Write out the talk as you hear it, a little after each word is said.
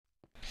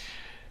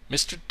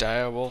Mr.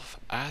 Direwolf,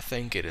 I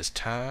think it is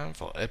time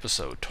for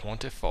episode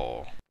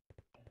 24.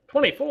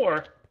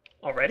 24?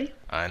 Already?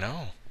 I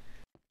know.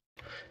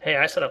 Hey,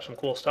 I set up some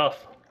cool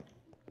stuff.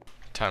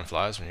 Time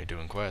flies when you're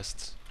doing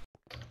quests.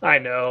 I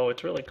know,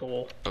 it's really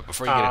cool. But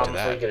before you get into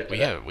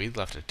that, we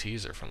left a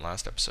teaser from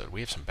last episode. We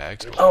have some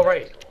bags to open. Oh,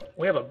 right.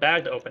 We have a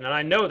bag to open, and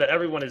I know that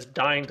everyone is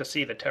dying to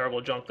see the terrible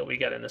junk that we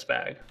get in this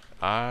bag.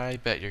 I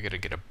bet you're going to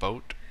get a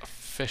boat, a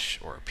fish,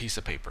 or a piece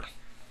of paper.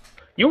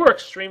 You were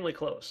extremely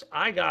close.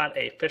 I got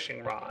a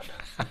fishing rod.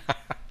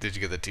 Did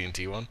you get the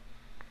TNT one?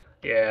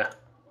 Yeah.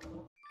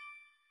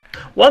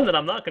 One that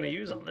I'm not going to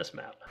use on this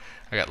map.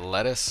 I got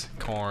lettuce,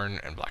 corn,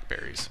 and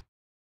blackberries.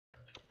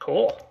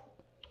 Cool.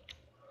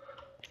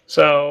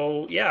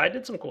 So, yeah, I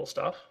did some cool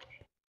stuff.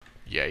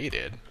 Yeah, you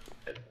did.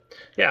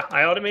 Yeah,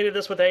 I automated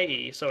this with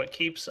AE, so it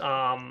keeps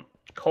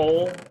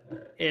coal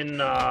in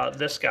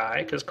this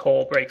guy, because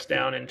coal breaks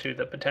down into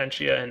the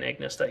potentia and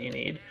ignis that you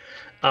need.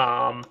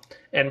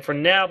 And for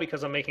now,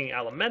 because I'm making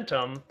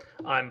alimentum,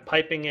 I'm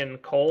piping in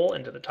coal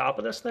into the top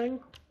of this thing,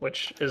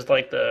 which is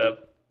like the,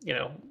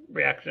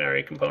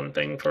 reactionary component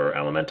thing for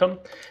alimentum.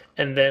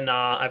 And then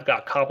I've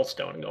got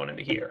cobblestone going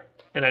into here.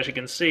 And as you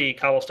can see,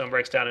 cobblestone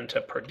breaks down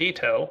into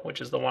perdito, which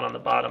is the one on the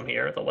bottom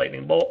here, the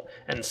lightning bolt,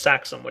 and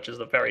saxum, which is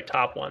the very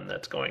top one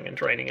that's going and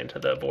draining into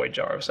the void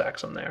jar of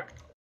saxum there.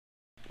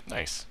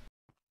 Nice.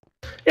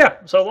 Yeah,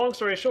 so long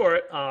story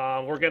short,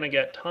 we're going to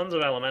get tons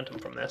of alimentum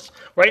from this.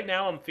 Right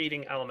now I'm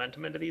feeding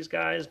alimentum into these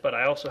guys, but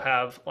I also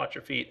have, watch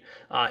your feet,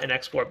 an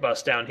export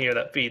bus down here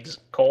that feeds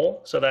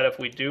coal, so that if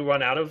we do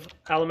run out of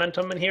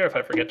alimentum in here, if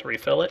I forget to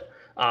refill it,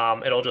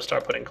 it'll just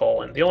start putting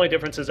coal in. The only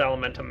difference is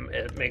alimentum,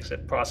 it makes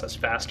it process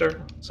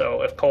faster.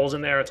 So if coal's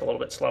in there, it's a little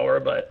bit slower,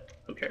 but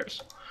who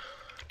cares,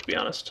 to be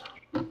honest.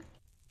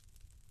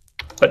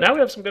 But now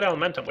we have some good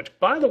alimentum, which,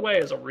 by the way,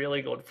 is a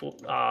really good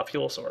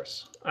fuel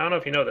source. I don't know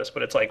if you know this,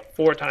 but it's like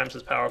 4 times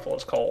as powerful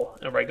as coal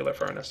in a regular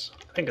furnace.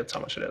 I think that's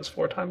how much it is,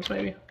 4 times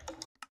maybe.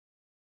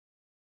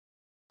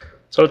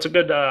 So it's a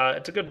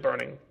good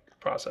burning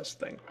process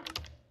thing.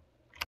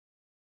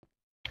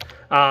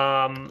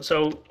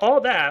 So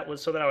all that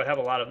was so that I would have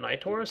a lot of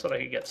Nitor so that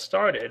I could get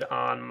started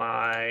on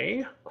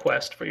my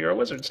quest for You're a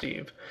Wizard,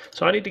 Steve.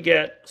 So I need to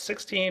get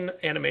 16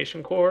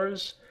 animation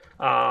cores,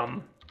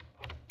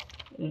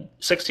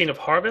 16 of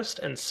harvest,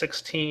 and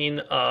 16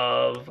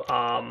 of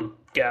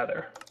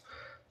gather.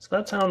 So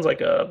that sounds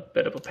like a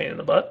bit of a pain in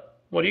the butt.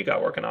 What do you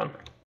got working on?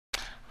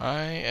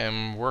 I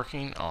am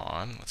working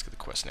on, let's get the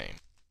quest name,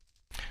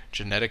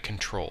 genetic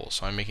control.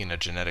 So I'm making a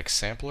genetic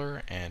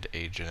sampler and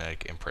a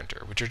genetic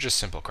imprinter, which are just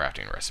simple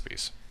crafting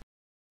recipes.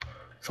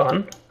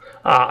 Fun.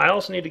 I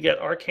also need to get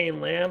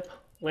arcane lamp,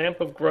 lamp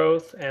of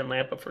growth, and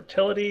lamp of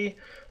fertility.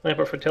 Lamp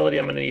of fertility,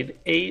 I'm going to need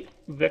 8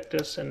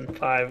 victus and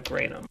 5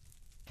 granum.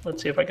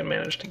 Let's see if I can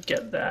manage to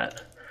get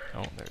that.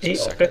 Oh,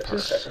 there's a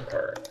second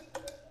part.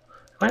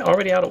 Am I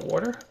already out of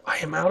water? I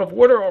am out of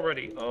water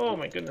already. Oh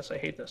my goodness, I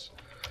hate this.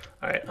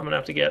 All right, I'm going to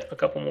have to get a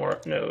couple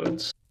more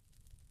nodes.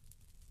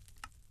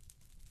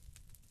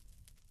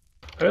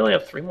 I only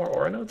have 3 more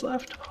aura nodes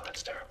left? Oh,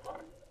 that's terrible.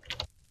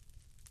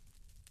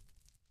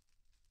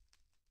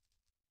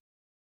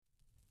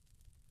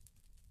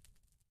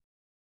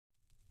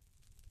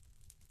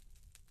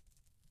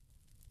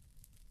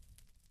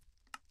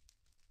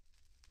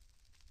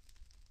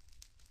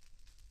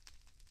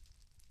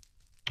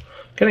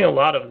 Getting a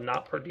lot of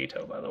not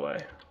perdito, by the way.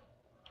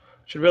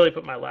 Should really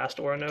put my last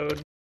aura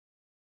node,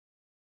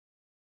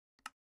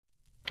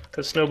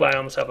 because snow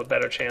biomes have a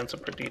better chance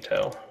of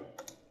perdito.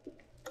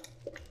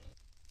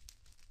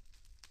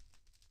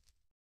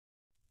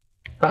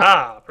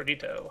 Aha,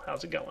 perdito.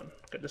 How's it going?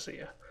 Good to see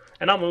you.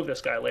 And I'll move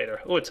this guy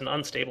later. Oh, it's an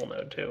unstable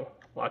node too.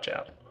 Watch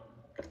out.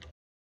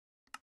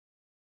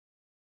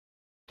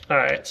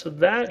 Alright, so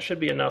that should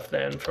be enough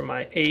then for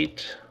my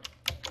 8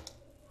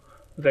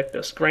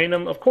 Victus.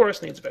 Granum, of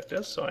course, needs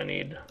Victus, so I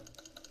need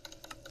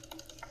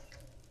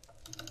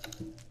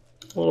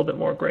a little bit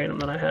more Granum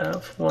than I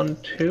have. 1,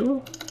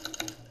 2,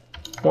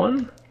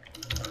 1.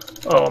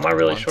 Oh, am I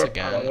really short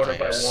by water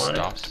by 1?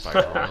 Stopped by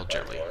royal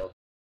jelly.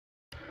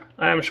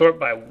 I am short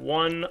by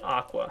 1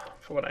 aqua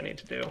for what I need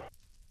to do.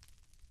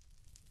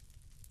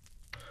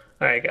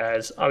 Alright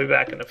guys, I'll be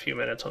back in a few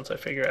minutes once I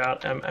figure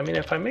out. I mean,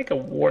 if I make a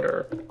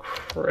water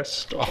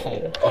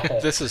crystal... Oh,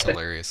 this is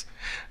hilarious.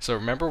 So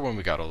remember when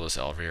we got all those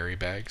alveary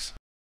bags?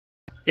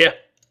 Yeah.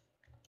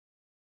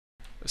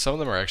 Some of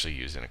them are actually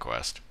used in a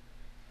quest.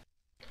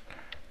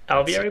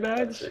 Alveary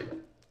bags?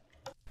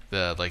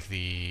 The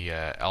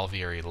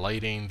alveary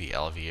lighting, the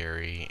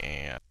alveary,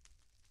 and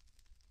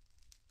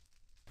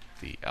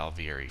the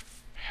alveary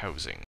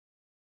housing.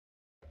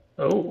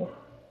 Oh.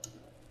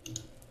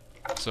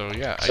 So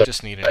yeah, I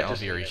just need an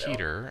alveary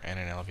heater and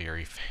an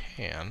alveary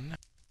fan.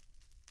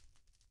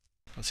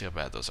 Let's see how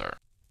bad those are.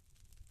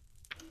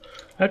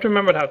 I have to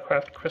remember how to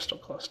craft crystal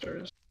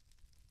clusters.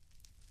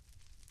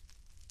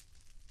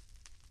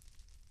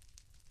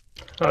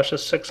 Oh, it's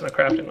just 6 in a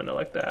crafting window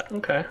like that.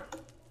 Okay.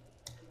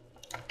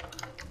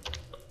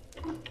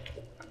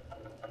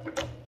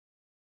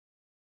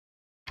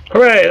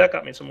 Hooray, that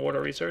got me some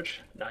water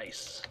research.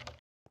 Nice.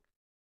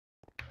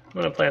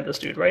 I'm going to plant this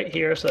dude right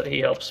here so that he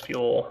helps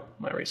fuel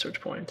my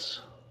research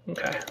points.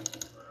 Okay.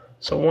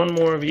 So one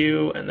more of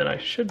you, and then I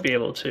should be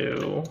able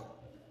to...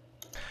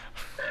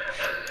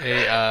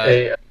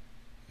 Hey,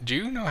 do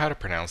you know how to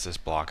pronounce this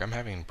block? I'm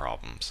having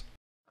problems.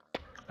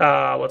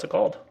 What's it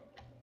called?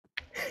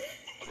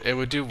 It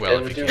would do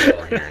well if you came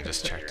over here and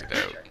just checked it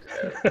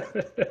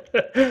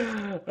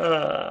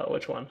out.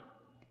 Which one?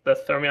 The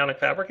thermionic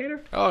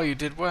fabricator? Oh, you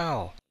did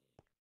well.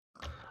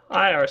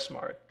 I are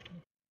smart.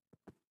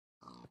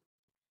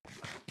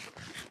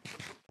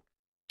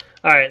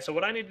 Alright, so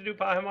what I need to do,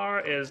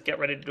 Pahimar, is get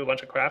ready to do a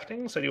bunch of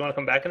crafting. So do you want to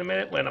come back in a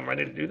minute when I'm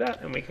ready to do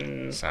that? And we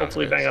can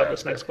hopefully bang out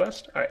this next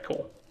quest? Alright,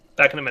 cool.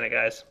 Back in a minute,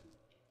 guys.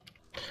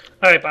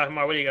 Alright,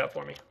 Pahimar, what do you got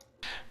for me?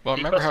 Well,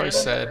 remember how I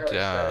said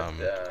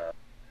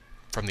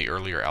from the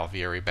earlier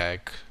alveary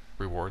bag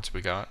rewards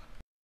we got?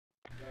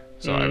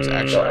 So I was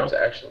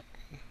actually...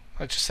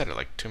 I just said it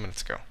like 2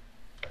 minutes ago.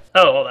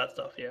 Oh, all that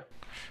stuff, yeah.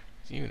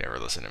 You never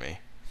listen to me.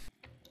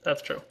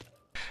 That's true.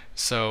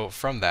 So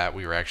from that,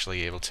 we were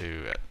actually able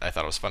to, I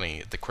thought it was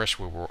funny, the quest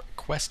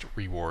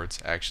rewards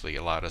actually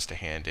allowed us to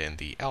hand in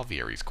the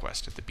alvearies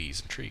quest at the bees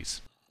and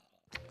trees.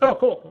 Oh,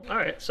 cool.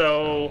 Alright,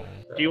 so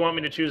do you want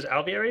me to choose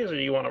alvearies, or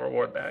do you want a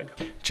reward bag?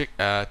 Take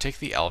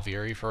the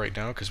alveary for right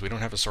now, because we don't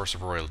have a source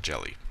of royal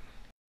jelly.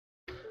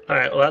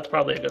 Alright, well that's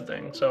probably a good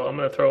thing. So I'm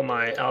going to throw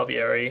my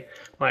alveary,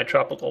 my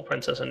tropical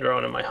princess and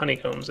drone, and my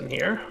honeycombs in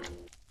here.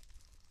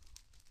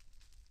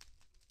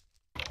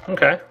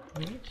 Okay,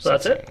 so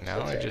that's it?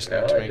 Now I just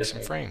need to make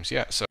some frames.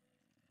 Yeah, so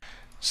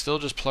still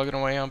just plugging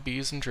away on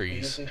bees and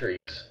trees.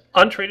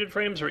 Untreated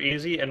frames are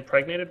easy,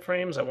 impregnated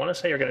frames I want to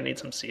say you're going to need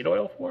some seed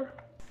oil for.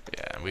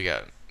 Yeah, we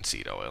got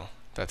seed oil.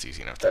 That's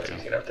easy enough to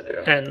do.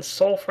 And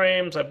soul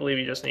frames, I believe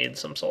you just need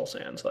some soul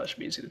sand, so that should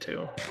be easy to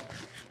do.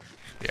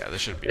 Yeah,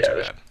 this shouldn't be too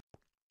bad.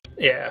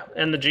 Yeah,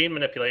 and the gene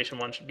manipulation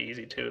one should be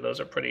easy too. Those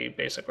are pretty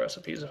basic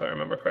recipes if I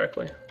remember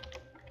correctly.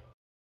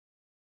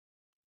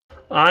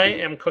 I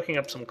am cooking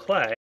up some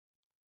clay.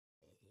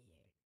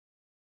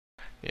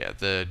 Yeah,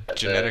 the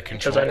genetic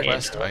control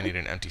quest, I need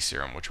an empty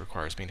serum, which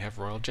requires me to have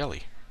royal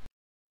jelly.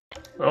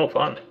 Oh,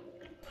 fun.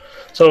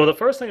 So the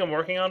first thing I'm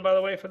working on, by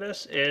the way, for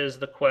this is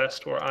the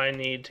quest where I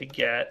need to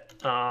get,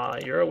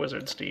 you're a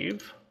wizard,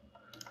 Steve,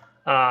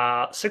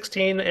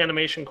 16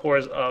 animation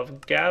cores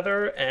of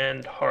gather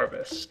and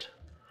harvest.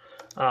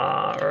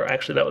 Or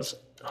actually that was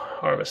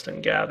harvest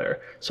and gather.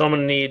 So I'm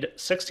going to need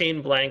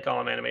 16 blank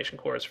animation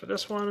cores for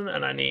this one,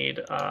 and I need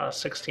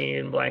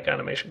 16 blank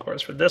animation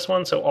cores for this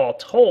one. So all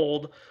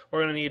told,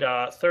 we're going to need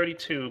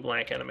 32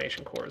 blank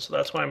animation cores. So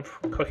that's why I'm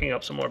cooking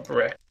up some more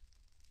brick.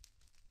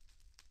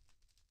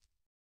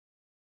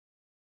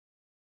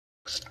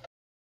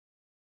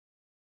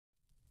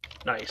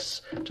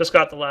 Nice. Just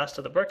got the last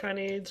of the brick I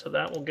need, so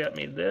that will get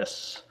me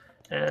this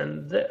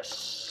and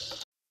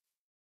this.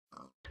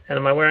 And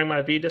am I wearing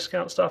my V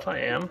discount stuff? I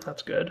am.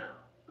 That's good.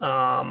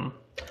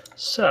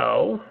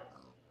 So,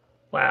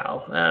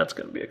 wow, that's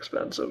going to be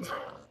expensive.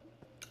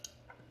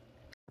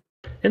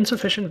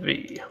 Insufficient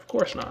V. Of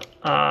course not.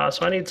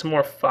 So I need some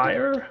more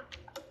fire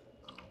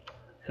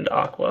and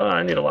aqua.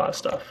 I need a lot of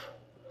stuff.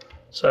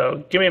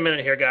 So give me a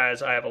minute here,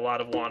 guys. I have a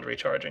lot of wand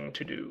recharging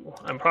to do.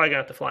 I'm probably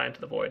going to have to fly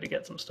into the void to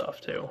get some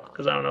stuff, too,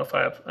 because I don't know if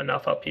I have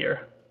enough up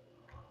here.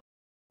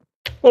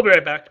 We'll be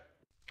right back.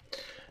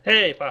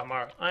 Hey,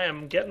 Pahimar. I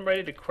am getting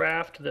ready to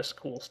craft this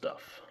cool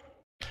stuff.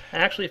 I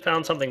actually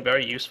found something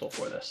very useful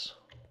for this.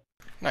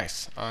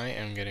 Nice. I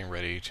am getting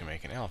ready to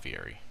make an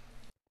alveary.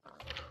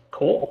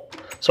 Cool.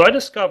 So I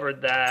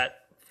discovered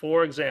that,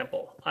 for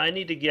example, I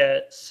need to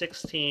get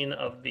 16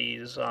 of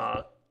these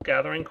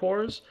gathering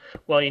cores.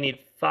 Well, you need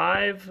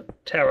 5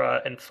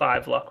 Terra and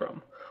 5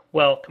 Lucrum.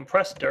 Well,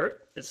 compressed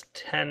dirt is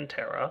 10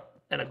 Terra,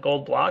 and a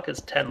gold block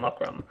is 10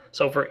 Lucrum.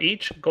 So for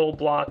each gold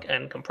block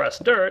and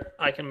compressed dirt,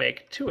 I can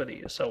make 2 of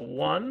these. So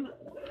 1,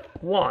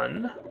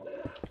 1,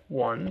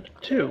 1,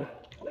 2.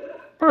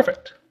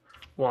 Perfect.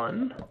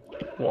 1,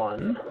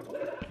 1,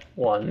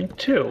 1,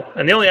 2.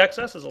 And the only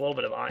excess is a little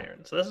bit of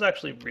iron. So this is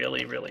actually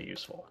really, really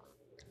useful.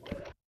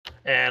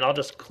 And I'll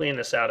just clean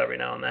this out every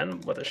now and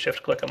then with a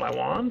shift click on my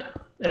wand.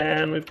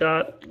 And we've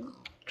got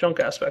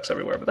junk aspects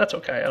everywhere, but that's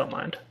okay, I don't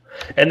mind.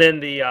 And then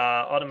the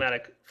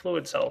automatic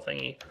fluid cell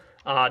thingy.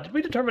 Did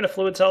we determine if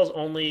fluid cells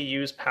only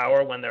use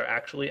power when they're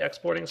actually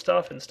exporting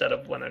stuff instead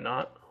of when they're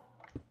not?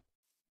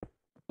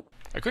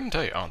 I couldn't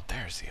tell you. Oh,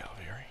 there's the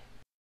alveary.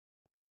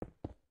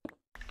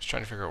 I was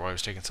trying to figure out why it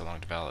was taking so long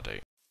to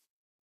validate.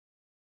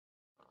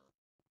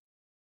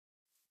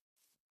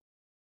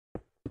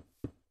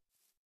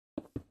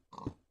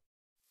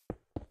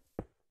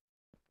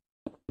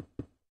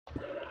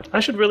 I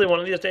should really one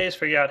of these days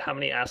figure out how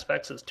many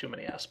aspects is too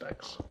many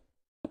aspects.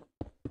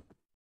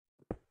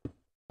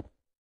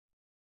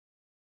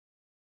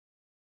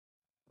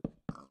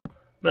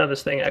 Now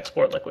this thing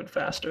export liquid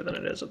faster than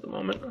it is at the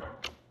moment.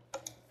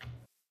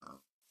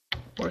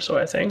 Or so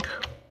I think.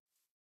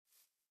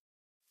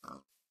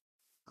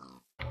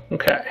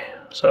 Okay,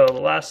 so the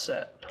last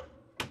set.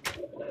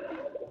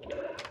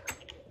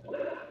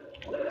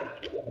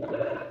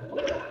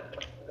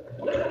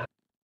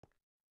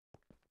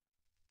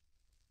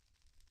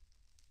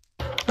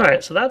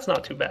 Alright, so that's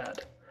not too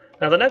bad.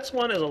 Now the next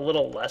one is a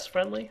little less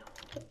friendly.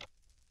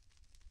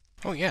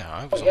 Oh yeah,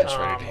 I was almost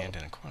ready to hand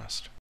in a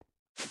quest.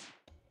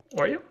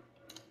 Were you?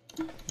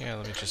 Yeah,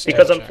 let me just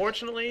Because check.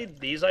 unfortunately,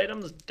 these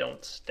items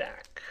don't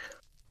stack.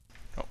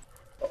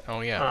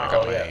 Oh yeah, I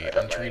got my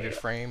untreated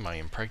frame, my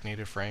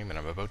impregnated frame, and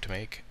I'm about to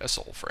make a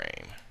soul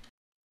frame.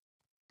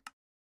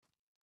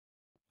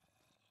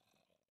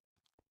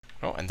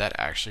 Oh, and that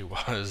actually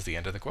was the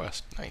end of the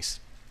quest.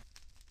 Nice.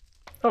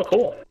 Oh,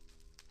 cool.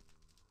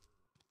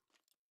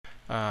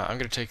 I'm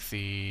gonna take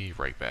the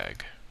right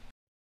bag.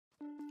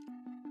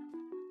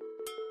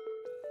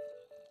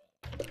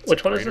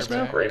 Which one is this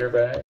now? Greater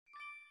bag.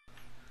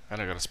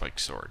 And I got a spiked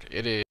sword.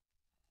 It is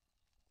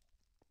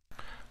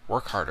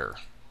work harder.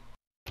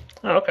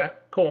 Oh, okay,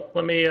 cool.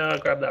 Let me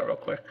grab that real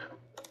quick.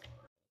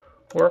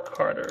 Work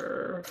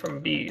harder from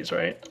bees,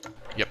 right?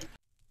 Yep.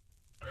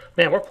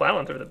 Man, we're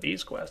plowing through the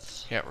bees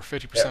quests. Yeah, we're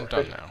 50%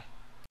 done now.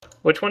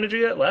 Which one did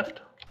you get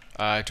left?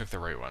 I took the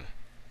right one.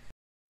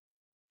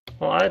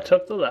 Well, I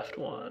took the left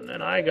one,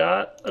 and I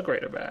got a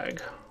greater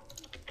bag.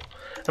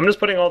 I'm just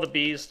putting all the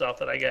bees stuff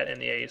that I get in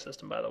the AE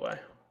system, by the way.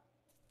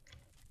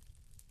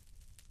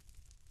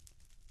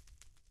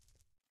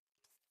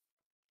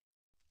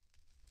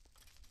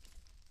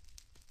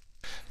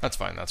 That's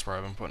fine, that's where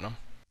I've been putting them.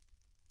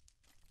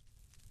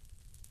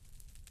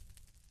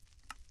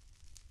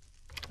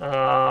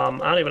 I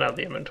don't even have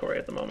the inventory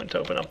at the moment to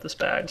open up this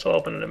bag, so I'll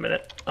open it in a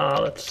minute.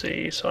 Let's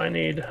see, so I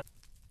need...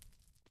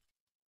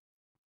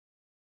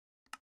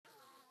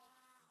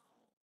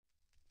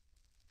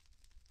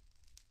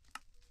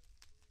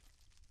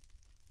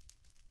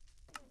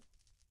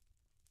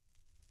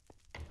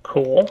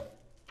 Cool.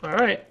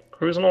 Alright,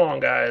 cruising along,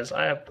 guys.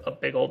 I have a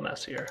big old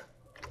mess here.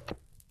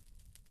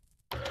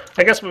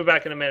 I guess we'll be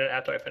back in a minute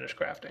after I finish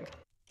crafting.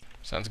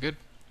 Sounds good.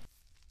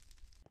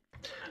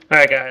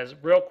 Alright guys,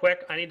 real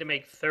quick, I need to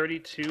make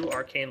 32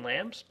 arcane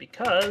lamps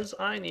because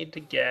I need to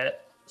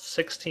get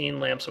 16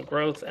 lamps of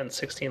growth and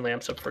 16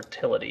 lamps of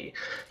fertility.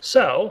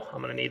 So,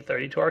 I'm going to need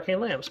 32 arcane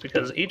lamps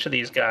because each of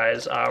these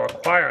guys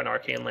require an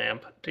arcane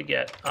lamp to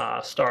get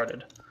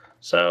started.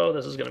 So,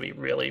 this is going to be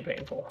really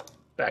painful.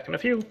 Back in a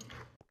few.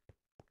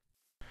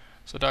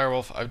 So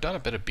Direwolf, I've done a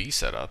bit of bee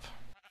setup,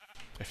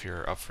 if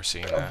you're up for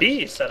seeing that.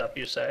 Bee setup,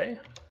 you say?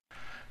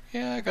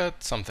 Yeah, I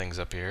got some things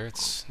up here.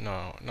 It's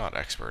not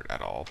expert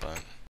at all,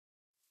 but...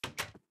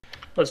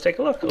 Let's take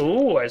a look.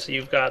 Ooh, I see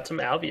you've got some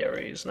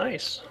alvearies.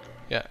 Nice.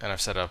 Yeah, and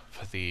I've set up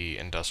the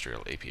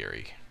industrial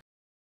apiary.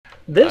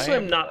 This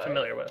I'm not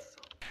familiar with.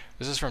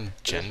 This is from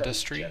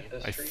Gendustry.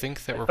 I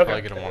think that we're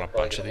probably going to want a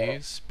bunch of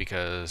these,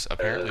 because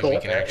apparently we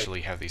can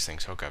actually have these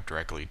things hook up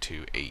directly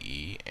to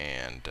AE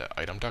and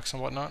item ducts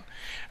and whatnot.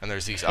 And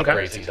there's these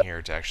upgrades in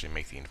here to actually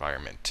make the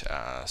environment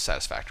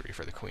satisfactory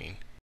for the queen.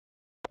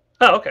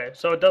 Oh, okay.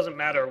 So it doesn't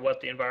matter what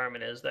the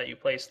environment is that you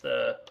place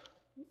the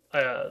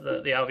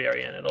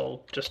alveary in.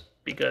 It'll just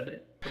be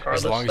good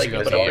regardless. As long as you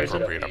got the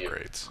appropriate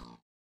upgrades.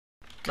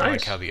 Kind of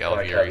like how the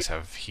alvearies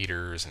have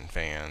heaters and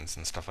fans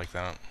and stuff like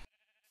that.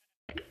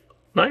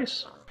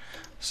 Nice.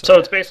 So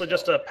it's basically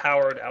just a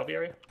powered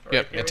alveary?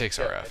 Yep, it takes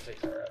RF.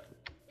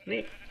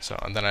 Neat. So,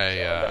 and then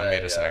I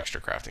made us an extra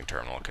crafting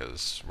terminal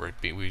because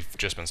we've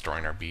just been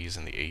storing our bees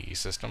in the AE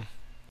system.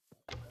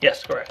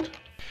 Yes, correct.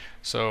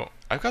 So,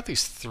 I've got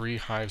these 3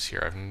 hives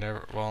here.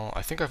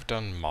 I think I've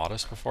done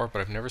modest before, but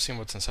I've never seen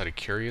what's inside a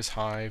curious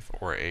hive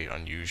or a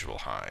unusual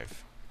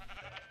hive.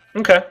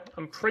 Okay,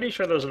 I'm pretty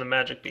sure those are the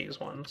magic bees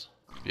ones.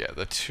 Yeah,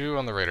 the 2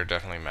 on the right are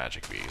definitely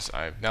magic bees.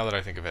 Now that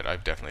I think of it,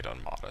 I've definitely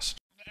done modest.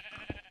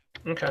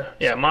 Okay,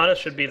 yeah, modest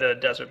should be the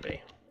desert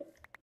bee.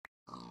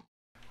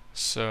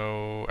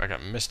 So, I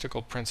got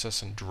mystical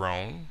princess and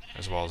drone,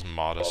 as well as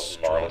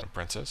modest drone and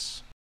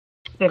princess.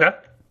 Okay.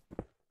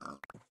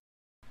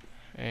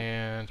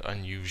 And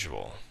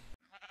unusual.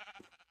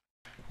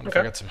 I wonder if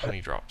I got some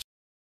honey drops.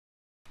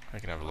 I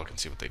can have a look and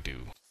see what they do.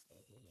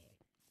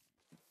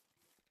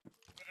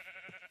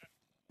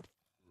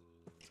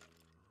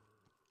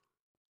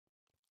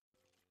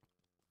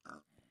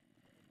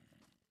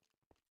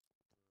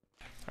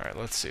 Alright,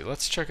 let's see.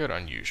 Let's check out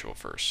unusual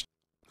first.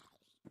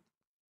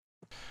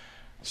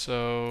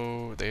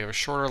 So, they have a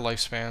shorter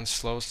lifespan,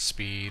 slowest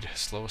speed,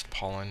 slowest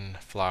pollen,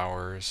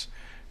 flowers,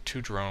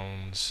 2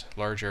 drones,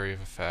 large area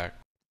of effect.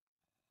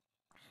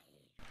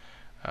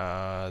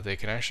 They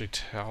can actually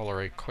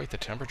tolerate quite the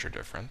temperature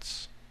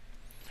difference.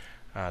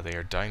 They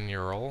are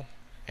diurnal,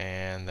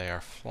 and they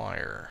are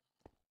flyer.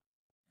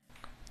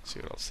 Let's see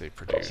what else they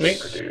produce.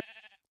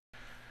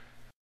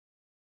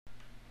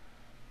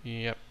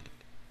 Yep.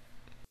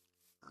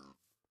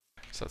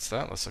 So that's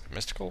that. Let's look at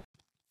mystical.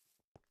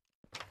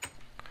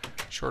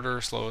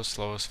 Shorter,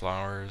 slowest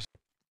flowers.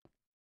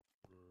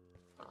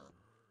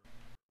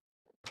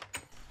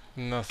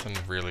 Nothing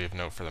really of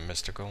note for the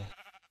mystical.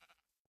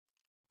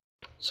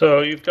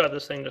 So you've got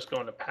this thing just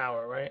going to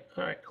power, right?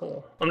 Alright,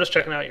 cool. I'm just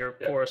checking out your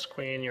forest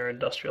queen, your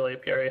industrial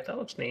apiary. That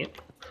looks neat.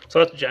 So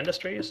that's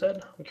Gendustry, you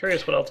said? I'm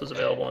curious what else is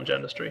available in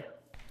Gendustry.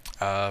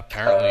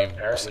 Apparently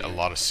a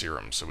lot of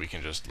serum, so we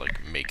can just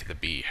like make the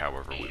bee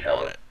however we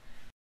want it.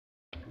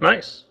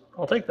 Nice.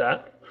 I'll take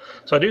that.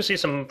 So I do see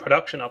some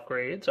production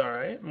upgrades. All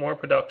right, more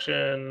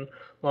production,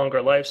 longer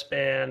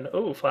lifespan.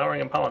 Oh,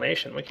 flowering and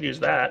pollination. We could use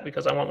that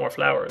because I want more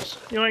flowers.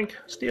 Yoink!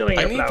 Stealing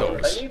your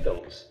flowers. I need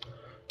those.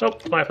 Oh,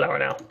 my flower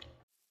now.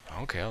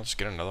 Okay, I'll just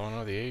get another one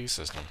out of the AE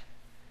system.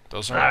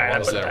 Those All aren't right,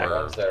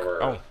 ones that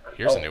were... Oh,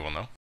 here's a new one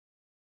though.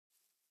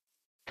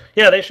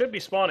 Yeah, they should be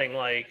spawning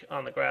like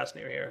on the grass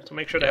near here. So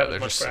make sure to have as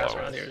much grass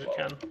around here as you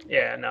can.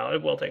 Yeah, no,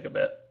 it will take a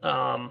bit.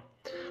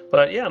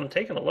 But yeah, I'm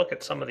taking a look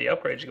at some of the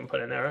upgrades you can put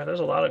in there. There's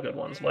a lot of good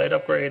ones. Light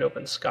upgrade,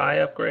 open sky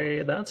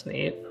upgrade. That's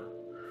neat.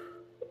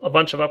 A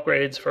bunch of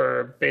upgrades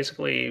for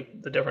basically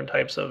the different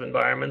types of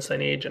environments they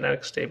need.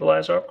 Genetic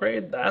stabilizer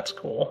upgrade. That's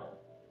cool.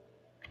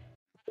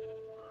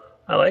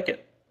 I like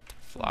it.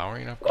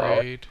 Flowering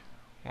upgrade.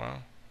 Wow.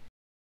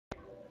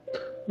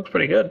 Looks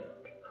pretty good.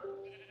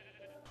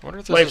 I wonder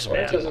if this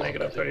Lifespan is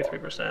negative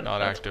 33%.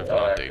 Not active,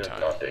 not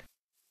daytime.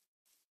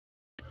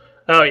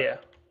 Oh yeah.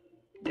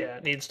 Yeah,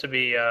 it needs to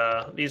be,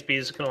 these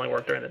bees can only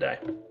work during the day.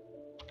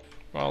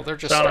 Well, they're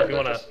just... So I don't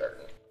know if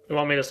you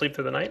want me to sleep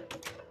through the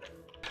night?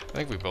 I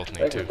think we both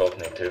need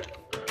to.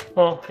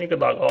 Well, you could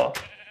log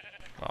off.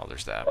 Well,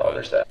 there's that,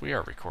 but we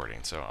are recording,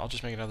 so I'll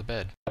just make another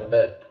bed.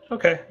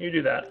 Okay, you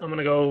do that. I'm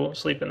gonna go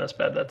sleep in this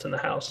bed that's in the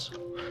house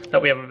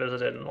that we haven't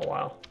visited in a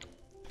while.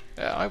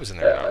 Yeah, I was in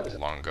there not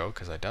long ago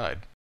because I died.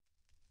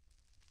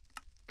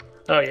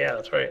 Oh yeah,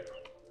 that's right.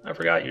 I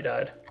forgot you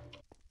died.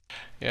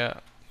 Yeah,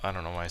 I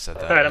don't know why I said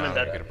that. Alright, I'm in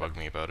bed. You're gonna bug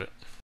me about it.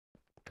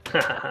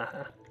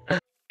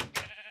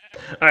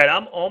 Alright,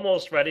 I'm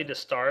almost ready to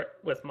start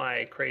with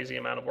my crazy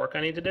amount of work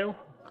I need to do.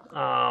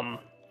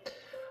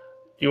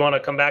 You want to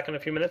come back in a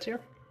few minutes here?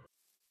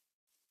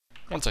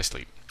 Once I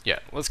sleep. Yeah,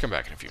 let's come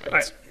back in a few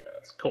minutes.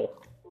 Alright, cool.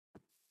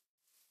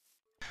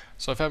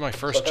 So I've had my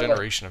first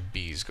generation of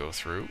bees go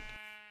through.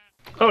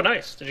 Oh,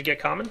 nice. Did you get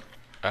common?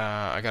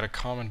 I got a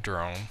common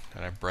drone,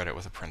 and I bred it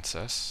with a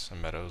princess, a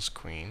meadows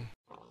queen.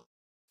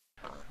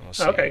 We'll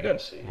see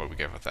good. What we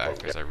get with that,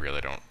 because I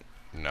really don't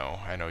know.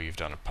 I know you've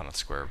done a Punnett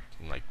Square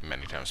like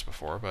many times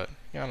before, but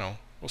yeah, no,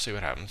 we'll see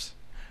what happens.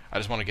 I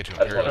just want to get to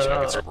Imperial so I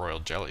can get some royal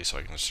jelly so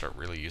I can start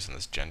really using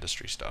this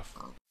gendistry stuff.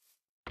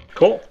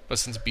 Cool. But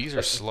since bees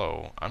are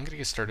slow, I'm going to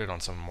get started on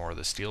some more of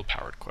the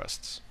steel-powered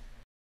quests.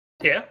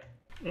 Yeah?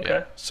 Okay.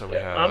 Yeah, so we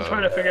have... I'm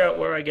trying to figure out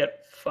where I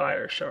get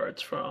fire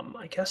shards from.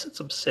 I guess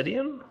it's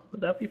obsidian? Would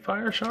that be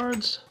fire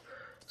shards?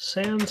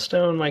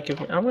 Sandstone might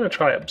give me... I'm going to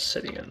try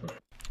obsidian.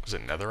 Was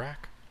it netherrack?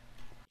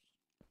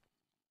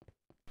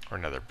 Or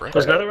nether brick?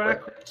 Was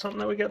netherrack something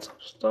that we get some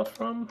stuff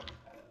from?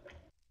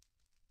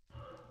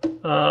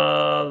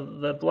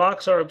 The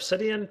blocks are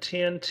obsidian,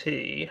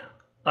 TNT,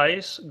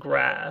 ice,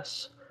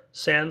 grass,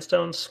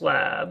 sandstone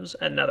slabs,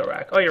 and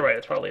netherrack. Oh, you're right.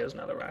 It probably is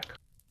netherrack.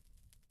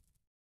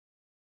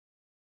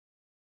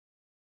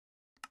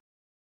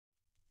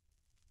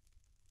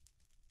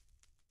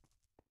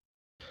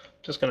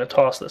 Just gonna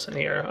toss this in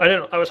here.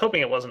 I was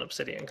hoping it wasn't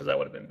obsidian because that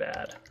would have been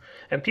bad.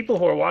 And people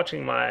who are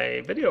watching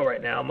my video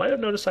right now might have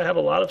noticed I have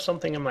a lot of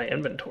something in my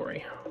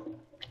inventory.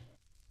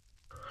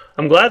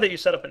 I'm glad that you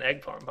set up an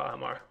egg farm,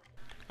 Pahimar.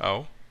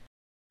 Oh?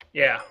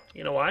 Yeah.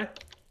 You know why?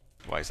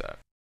 Why is that?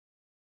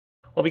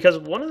 Well, because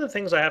one of the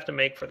things I have to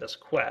make for this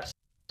quest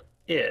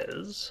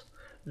is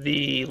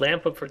the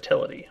Lamp of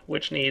Fertility,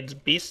 which needs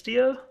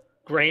Bestia,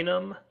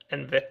 Granum,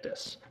 and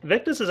Victus.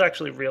 Victus is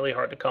actually really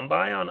hard to come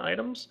by on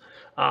items,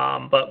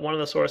 but one of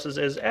the sources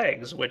is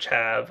eggs, which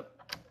have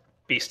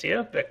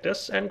Bestia,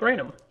 Victus, and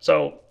Granum.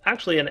 So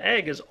actually an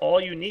egg is all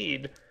you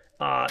need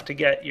to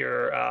get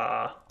your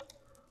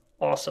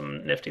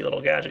awesome nifty little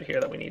gadget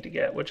here that we need to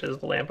get, which is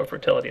the Lamp of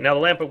Fertility. Now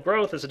the Lamp of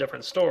Growth is a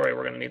different story.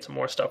 We're going to need some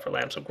more stuff for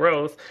Lamps of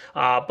Growth,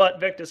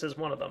 but Victus is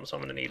one of them, so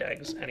I'm going to need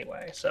eggs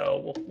anyway.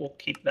 So we'll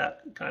keep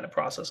that kind of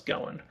process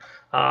going.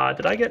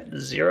 Did I get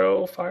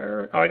 0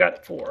 fire? Oh, I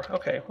got 4.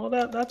 Okay, well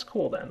that's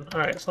cool then. All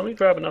right, so let me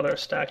grab another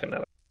stack of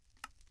nether.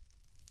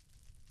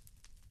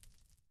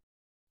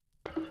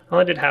 I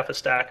only did half a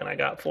stack and I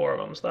got 4 of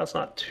them, so that's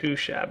not too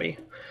shabby.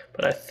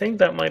 But I think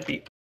that might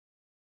be...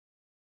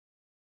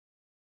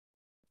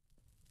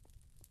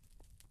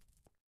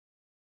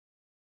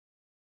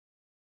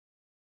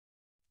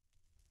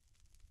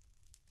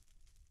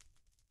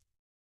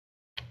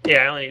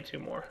 Yeah, I only need 2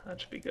 more.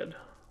 That should be good.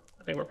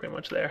 I think we're pretty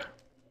much there.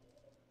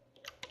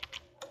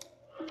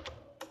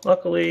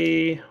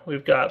 Luckily,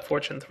 we've got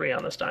Fortune 3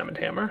 on this diamond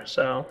hammer,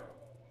 so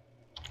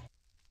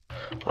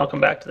I'll come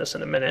back to this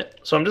in a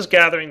minute. So I'm just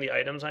gathering the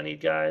items I need,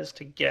 guys,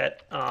 to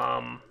get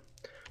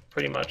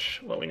pretty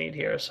much what we need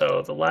here.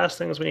 So the last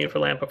things we need for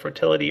Lamp of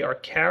Fertility are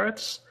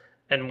carrots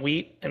and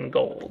wheat and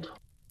gold.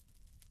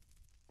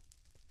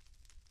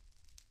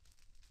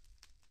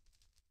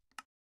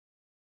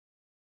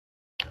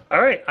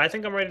 All right, I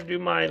think I'm ready to do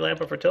my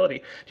Lamp of Fertility.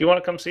 Do you want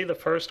to come see the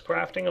first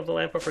crafting of the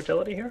Lamp of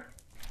Fertility here?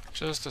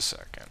 Just a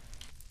second.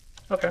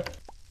 Okay.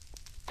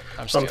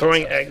 So I'm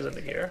throwing eggs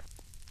into here.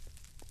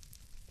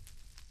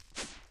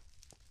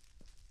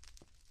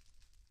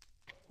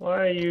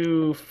 Why are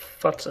you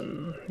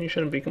futzing? You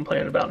shouldn't be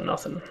complaining about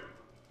nothing.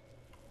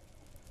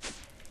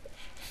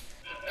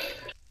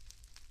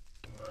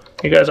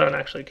 You guys aren't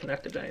actually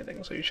connected to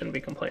anything, so you shouldn't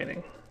be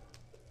complaining.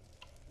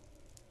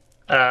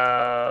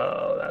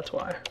 Oh, that's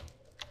why.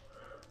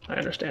 I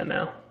understand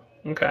now.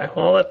 Okay,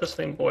 well, I'll let this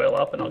thing boil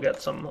up and I'll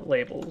get some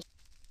labels.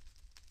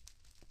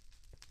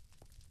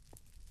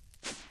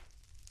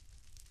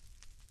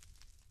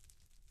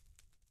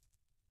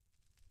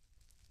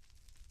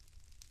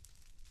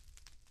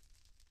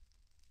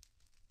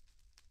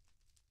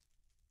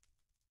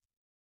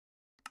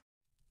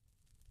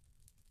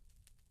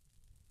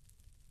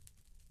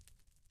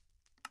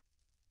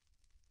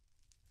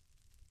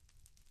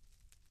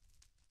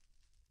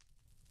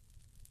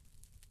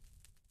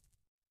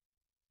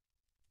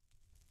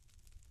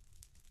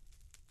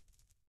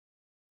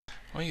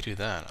 While you do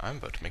that, I'm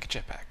about to make a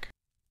jetpack.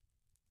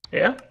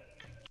 Yeah?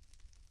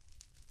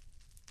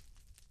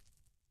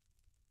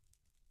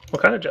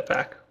 What kind of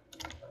jetpack?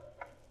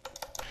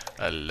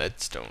 A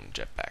leadstone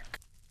jetpack.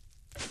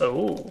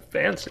 Oh,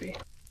 fancy.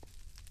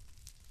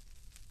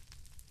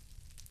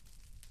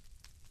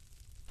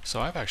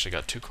 So I've actually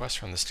got 2 quests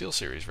from the Steel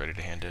series ready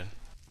to hand in.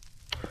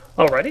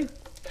 Already?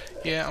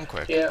 Yeah, I'm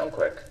quick.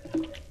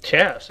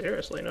 Yeah,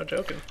 seriously, no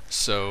joking.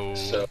 So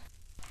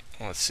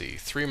let's see.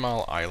 3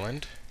 Mile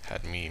Island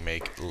had me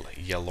make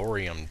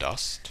yellorium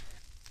dust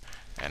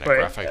and a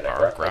graphite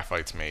bar.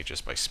 Graphite's made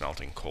just by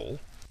smelting coal.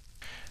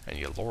 And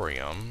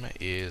yellorium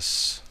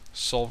is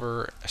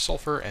sulfur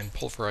and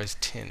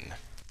pulverized tin.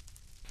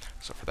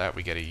 So for that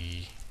we get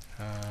a...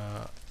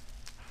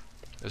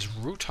 is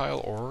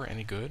rutile ore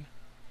any good?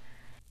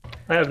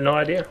 I have no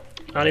idea.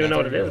 I don't even know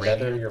what it is.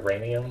 Nether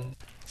uranium.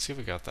 Let's see if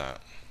we got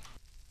that.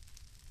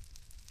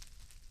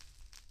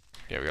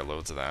 Yeah, we got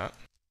loads of that.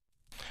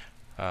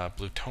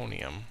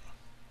 Plutonium.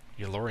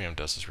 Yellorium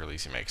dust is really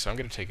easy to make, so I'm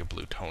going to take a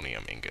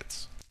plutonium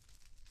ingots.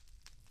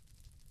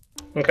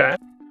 Okay.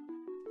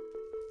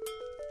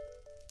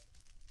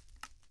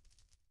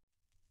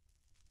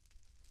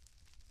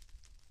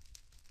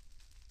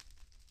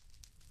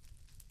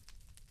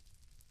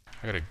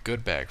 I got a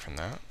good bag from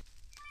that.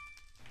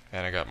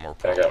 And I got more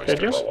pearl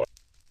oysters.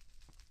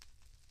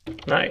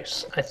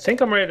 Nice. I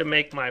think I'm ready to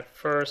make my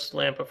first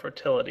lamp of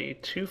fertility.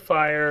 2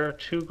 fire,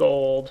 2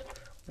 gold,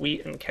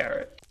 wheat, and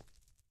carrot.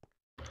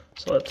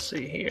 So let's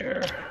see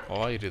here. Well,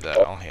 while you do that,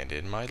 I'll hand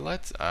in my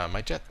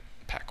my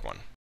jetpack one.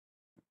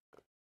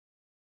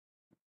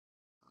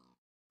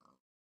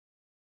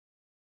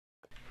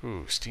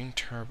 Ooh, steam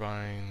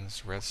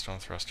turbines, redstone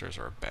thrusters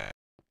are bad.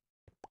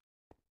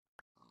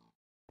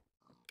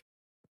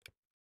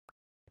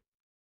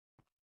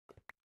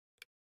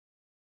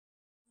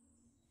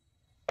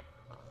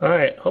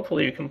 Alright,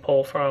 hopefully you can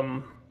pull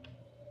from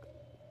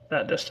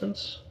that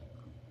distance.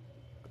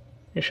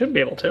 You should be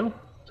able to.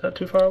 Is that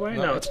too far away?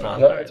 No, it's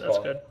not. Alright, that's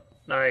good.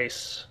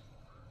 Nice.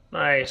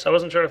 Nice. I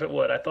wasn't sure if it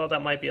would. I thought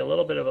that might be a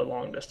little bit of a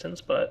long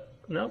distance, but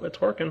no, it's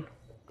working.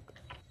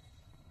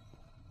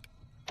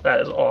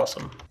 That is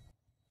awesome.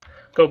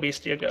 Go,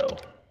 Beastia, go.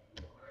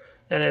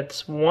 And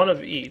it's 1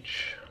 of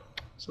each.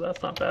 So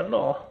that's not bad at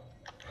all.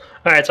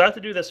 Alright, so I have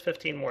to do this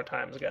 15 more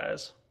times,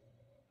 guys.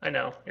 I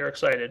know, you're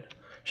excited.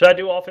 Should I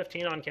do all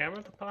 15 on camera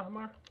with the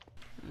Pahimar?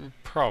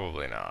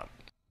 Probably not.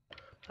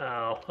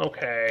 Oh,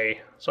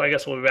 okay. So I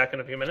guess we'll be back in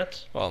a few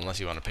minutes? Well, unless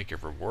you want to pick your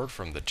reward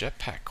from the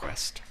jetpack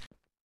quest.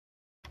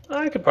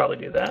 I could probably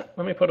do that.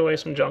 Let me put away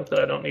some junk that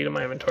I don't need in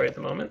my inventory at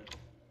the moment.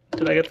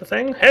 Did I get the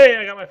thing? Hey,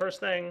 I got my first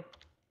thing.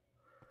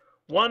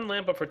 1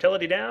 lamp of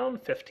fertility down,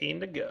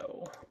 15 to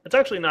go. It's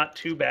actually not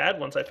too bad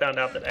once I found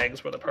out that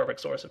eggs were the perfect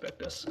source of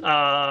Victus.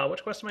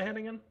 Which quest am I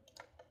handing in?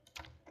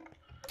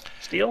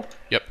 Steel?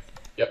 Yep.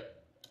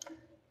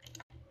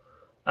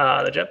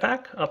 The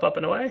jetpack, up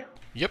and away?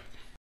 Yep.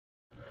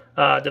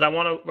 Did I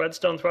want a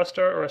redstone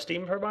thruster or a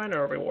steam turbine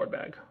or a reward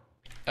bag?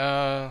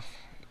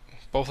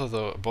 Both of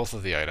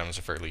the items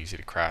are fairly easy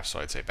to craft, so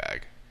I'd say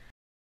bag.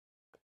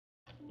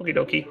 Okie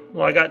dokie.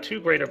 Well, I got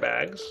 2 greater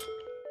bags.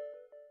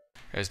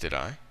 As did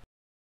I.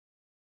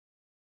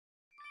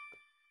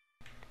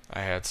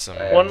 I had some...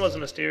 1 was a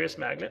mysterious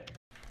magnet.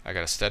 I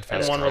got a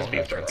steadfast and 1 was girl beef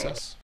and jerky.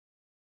 princess.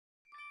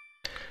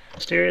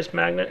 Mysterious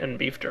magnet and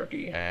beef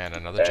jerky. And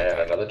another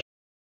jetpack.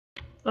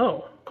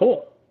 Oh,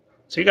 cool.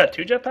 So you got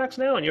 2 jetpacks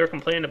now, and you were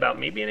complaining about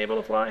me being able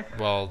to fly?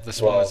 Well,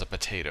 this one is a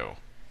potato.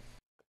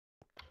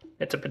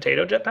 It's a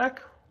potato jetpack?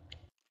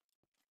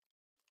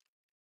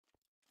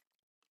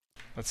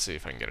 Let's see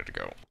if I can get it to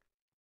go.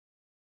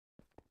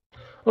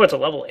 Oh, it's a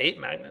level 8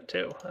 magnet,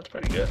 too. That's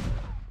pretty good.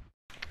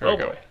 There we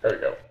go. Boy. There we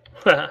go.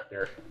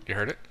 You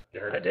heard it?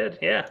 I did,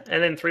 yeah.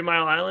 And then 3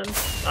 Mile Island.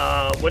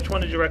 Which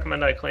one did you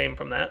recommend I claim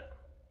from that?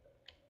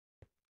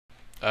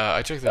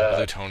 I took the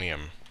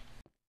plutonium.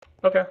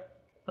 Okay.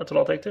 That's what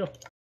I'll take, too.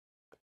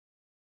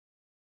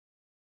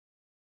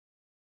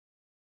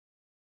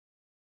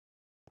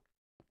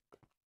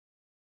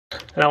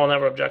 And I will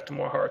never object to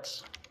more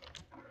hearts.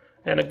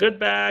 And a good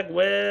bag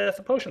with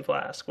a potion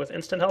flask with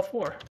instant health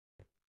 4.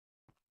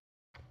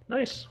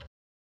 Nice.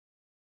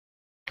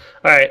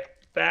 Alright,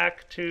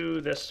 back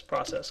to this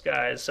process,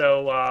 guys.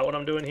 So what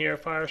I'm doing here,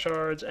 fire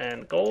shards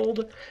and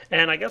gold.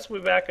 And I guess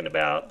we'll be back in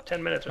about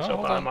 10 minutes or so,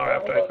 Pahimar,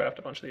 after I craft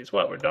a bunch of these.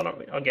 What, we're done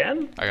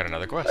again? I got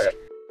another quest.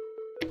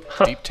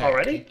 Deep tank.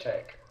 Already? Deep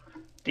tank.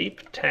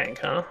 Deep tank,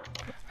 huh?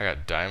 I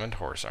got diamond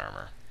horse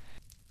armor.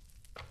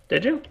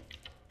 Did you?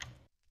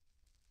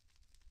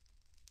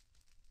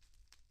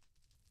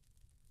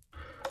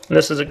 And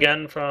this is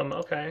again from,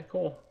 okay,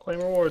 cool. Claim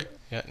reward.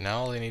 Yeah, now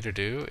all I need to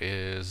do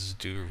is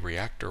do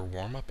reactor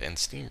warm-up and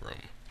steam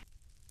room.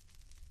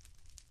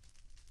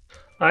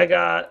 I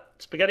got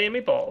spaghetti and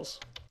meatballs.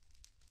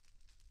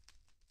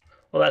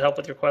 Will that help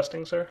with your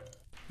questing, sir?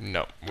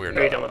 No, we're Are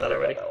not. you done with that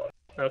already?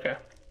 Okay.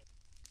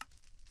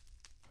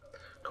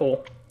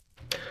 Cool.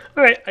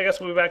 Alright, I guess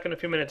we'll be back in a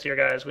few minutes here,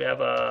 guys. We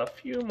have a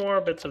few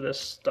more bits of this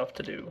stuff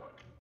to do.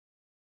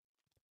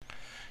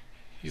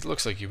 It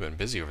looks like you've been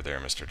busy over there,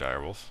 Mr.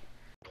 Direwolf.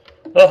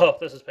 Oh,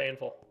 this is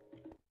painful.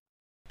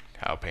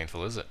 How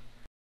painful is it?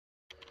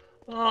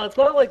 It's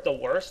not like the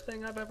worst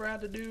thing I've ever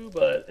had to do,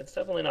 but it's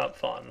definitely not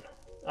fun.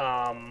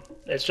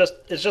 It's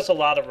just a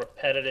lot of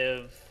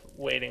repetitive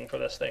waiting for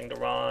this thing to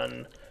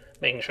run,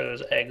 making sure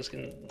there's eggs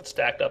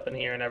stacked up in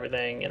here and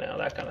everything, you know,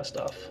 that kind of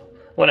stuff.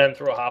 Went in and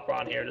threw a hopper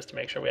on here just to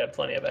make sure we had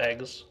plenty of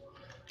eggs.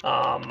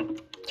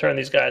 Turn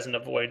these guys into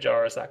void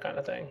jars, that kind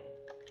of thing.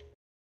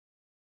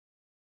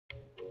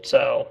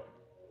 So,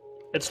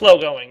 it's slow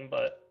going,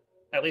 but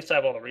at least I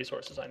have all the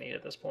resources I need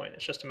at this point.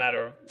 It's just a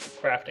matter of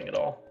crafting it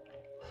all.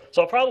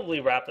 So I'll probably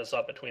wrap this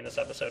up between this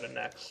episode and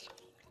next.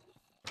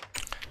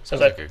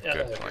 Sounds like a good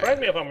plan. Correct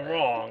me if I'm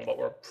wrong, but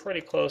we're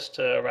pretty close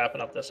to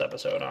wrapping up this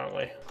episode, aren't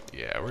we?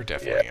 Yeah, we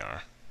definitely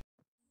are.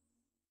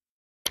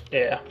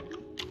 Yeah.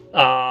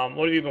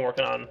 What have you been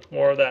working on?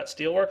 More of that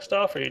steelwork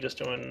stuff, or are you just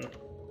doing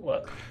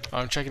what?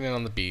 I'm checking in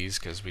on the bees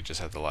because we just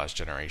had the last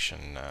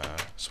generation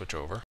switch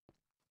over.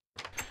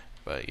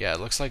 But yeah, it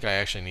looks like I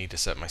actually need to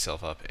set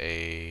myself up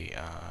a...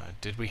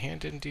 did we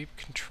hand in deep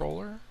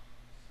controller?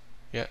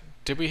 Yeah,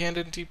 did we hand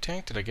in deep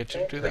tank? Did I get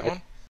you to do that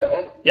one?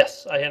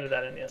 Yes, I handed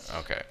that in, yes.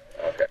 Okay.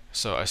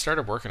 So I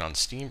started working on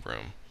steam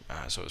room,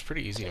 so it was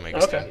pretty easy to make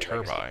a steam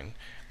turbine.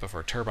 But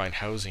for turbine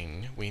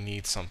housing, we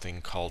need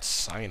something called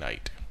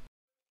cyanite.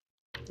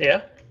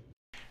 Yeah?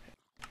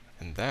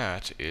 And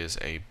that is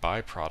a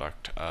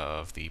byproduct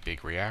of the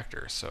big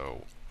reactor.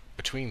 So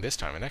between this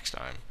time and next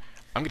time,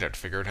 I'm going to have to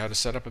figure out how to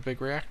set up a big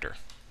reactor.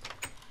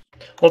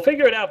 Well,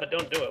 figure it out, but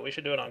don't do it. We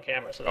should do it on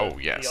camera. So that Oh,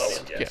 yes. the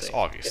audience can Yes, see.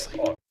 obviously.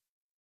 Oh,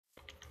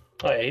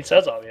 yeah, he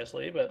says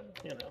obviously, but,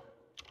 you know.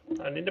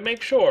 I need to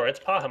make sure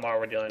it's Pahimar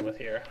we're dealing with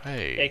here.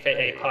 Hey.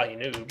 AKA Pahi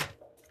Noob.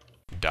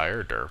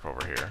 Dire derp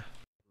over here.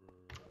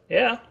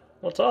 Yeah,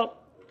 what's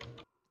up?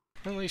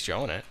 At least you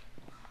own it.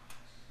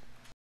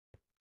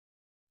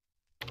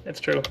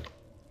 It's true.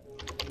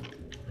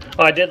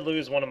 Oh, I did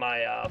lose one of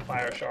my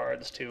fire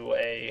shards to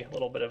a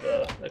little bit of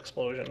a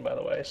explosion, by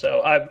the way.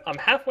 So I'm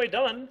halfway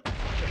done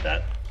with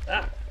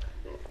that.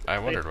 I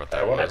wondered what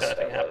that was. That kind of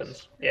thing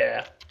happens.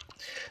 Yeah.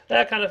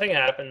 That kind of thing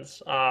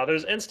happens.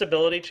 There's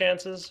instability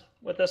chances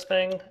with this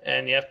thing,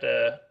 and you have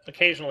to...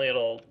 Occasionally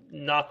it'll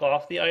knock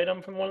off the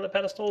item from one of the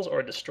pedestals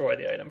or destroy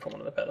the item from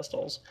one of the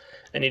pedestals,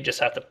 and you just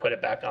have to put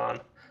it back on.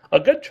 A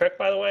good trick,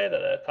 by the way,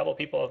 that a couple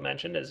people have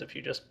mentioned is if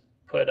you just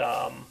put...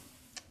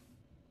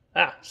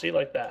 see,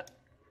 like that.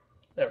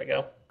 There we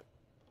go.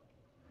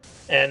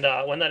 And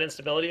when that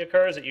instability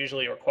occurs, it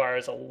usually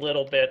requires a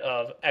little bit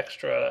of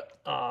extra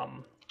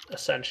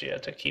essentia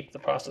to keep the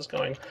process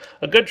going.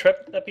 A good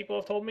trick that people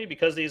have told me,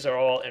 because these are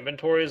all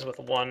inventories with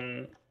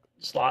one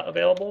slot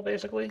available,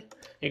 basically,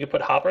 you can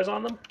put hoppers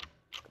on them.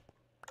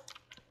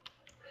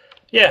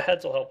 Yeah,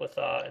 heads will help with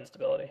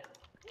instability.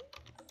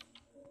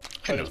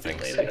 I know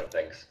things.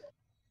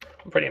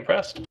 I'm pretty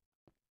impressed.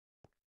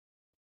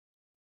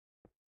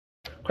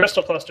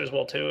 Crystal clusters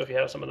will too, if you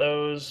have some of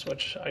those,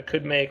 which I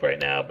could make right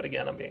now, but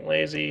again, I'm being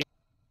lazy.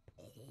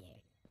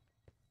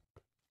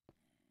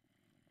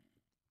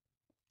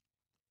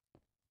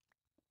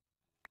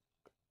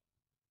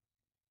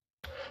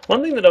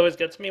 One thing that always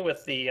gets me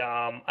with the,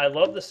 I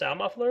love the sound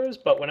mufflers,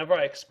 but whenever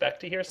I expect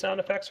to hear sound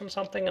effects from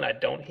something and I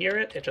don't hear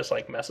it, it just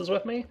like messes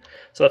with me.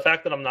 So the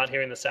fact that I'm not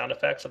hearing the sound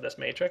effects of this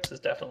matrix is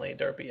definitely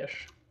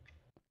derpy-ish.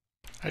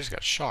 I just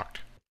got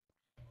shocked.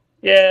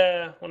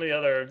 Yeah, one of the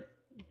other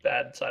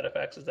bad side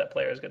effects is that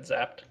players get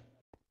zapped.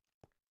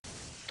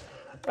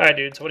 Alright,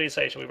 dude, so what do you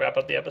say? Should we wrap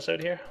up the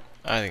episode here?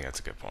 I think that's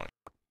a good point.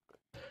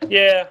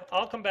 Yeah,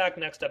 I'll come back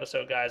next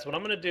episode, guys. What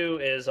I'm going to do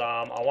is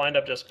I'll wind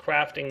up just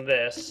crafting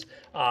this,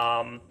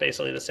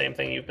 basically the same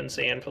thing you've been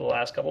seeing for the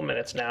last couple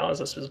minutes now as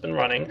this has been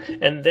running.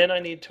 And then I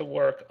need to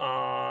work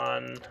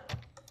on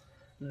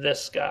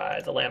this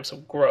guy, the Lamps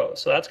of Growth.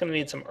 So that's going to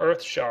need some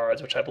earth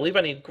shards, which I believe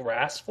I need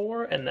grass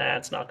for, and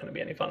that's not going to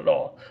be any fun at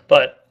all.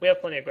 But we have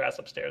plenty of grass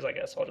upstairs, I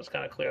guess, so I'll just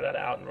kind of clear that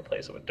out and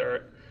replace it with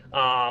dirt.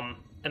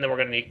 And then we're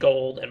going to need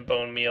gold and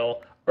bone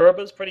meal.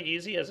 Herba's pretty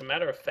easy. As a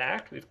matter of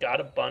fact, we've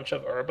got a bunch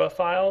of herba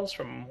files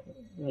from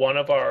one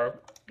of our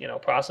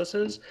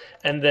processes.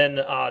 And then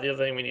the other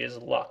thing we need is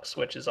lux,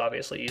 which is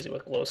obviously easy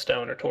with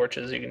glowstone or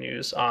torches you can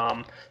use.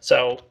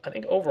 So I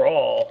think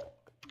overall,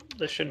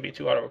 this shouldn't be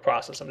too hard of a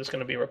process. I'm just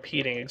going to be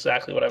repeating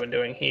exactly what I've been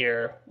doing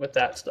here with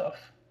that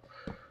stuff.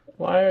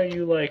 Why are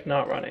you, like,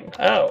 not running?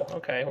 Oh,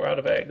 okay, we're out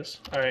of eggs.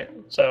 All right,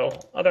 so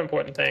other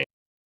important thing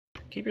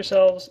Keep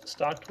yourselves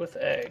stocked with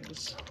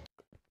eggs.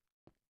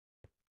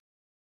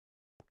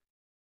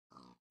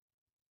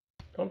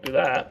 Don't do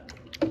that.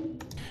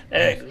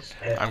 Eggs.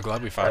 I'm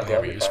glad we finally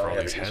have a use for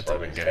all these heads I've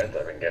been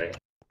getting.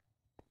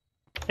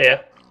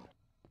 Yeah.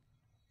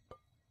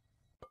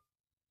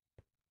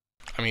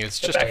 I mean, it's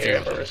just a few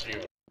of them.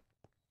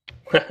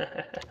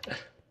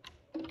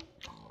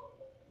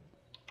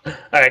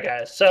 Alright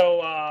guys,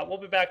 so we'll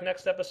be back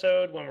next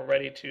episode when we're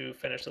ready to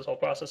finish this whole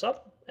process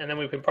up, and then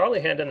we can probably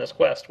hand in this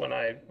quest when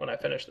I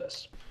finish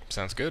this.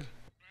 Sounds good.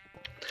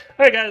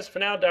 Alright guys, for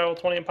now,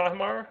 Direwolf20 and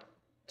Pahimar,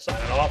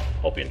 signing off.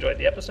 Hope you enjoyed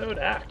the episode.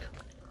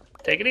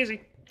 Take it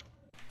easy.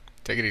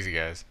 Take it easy,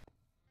 guys.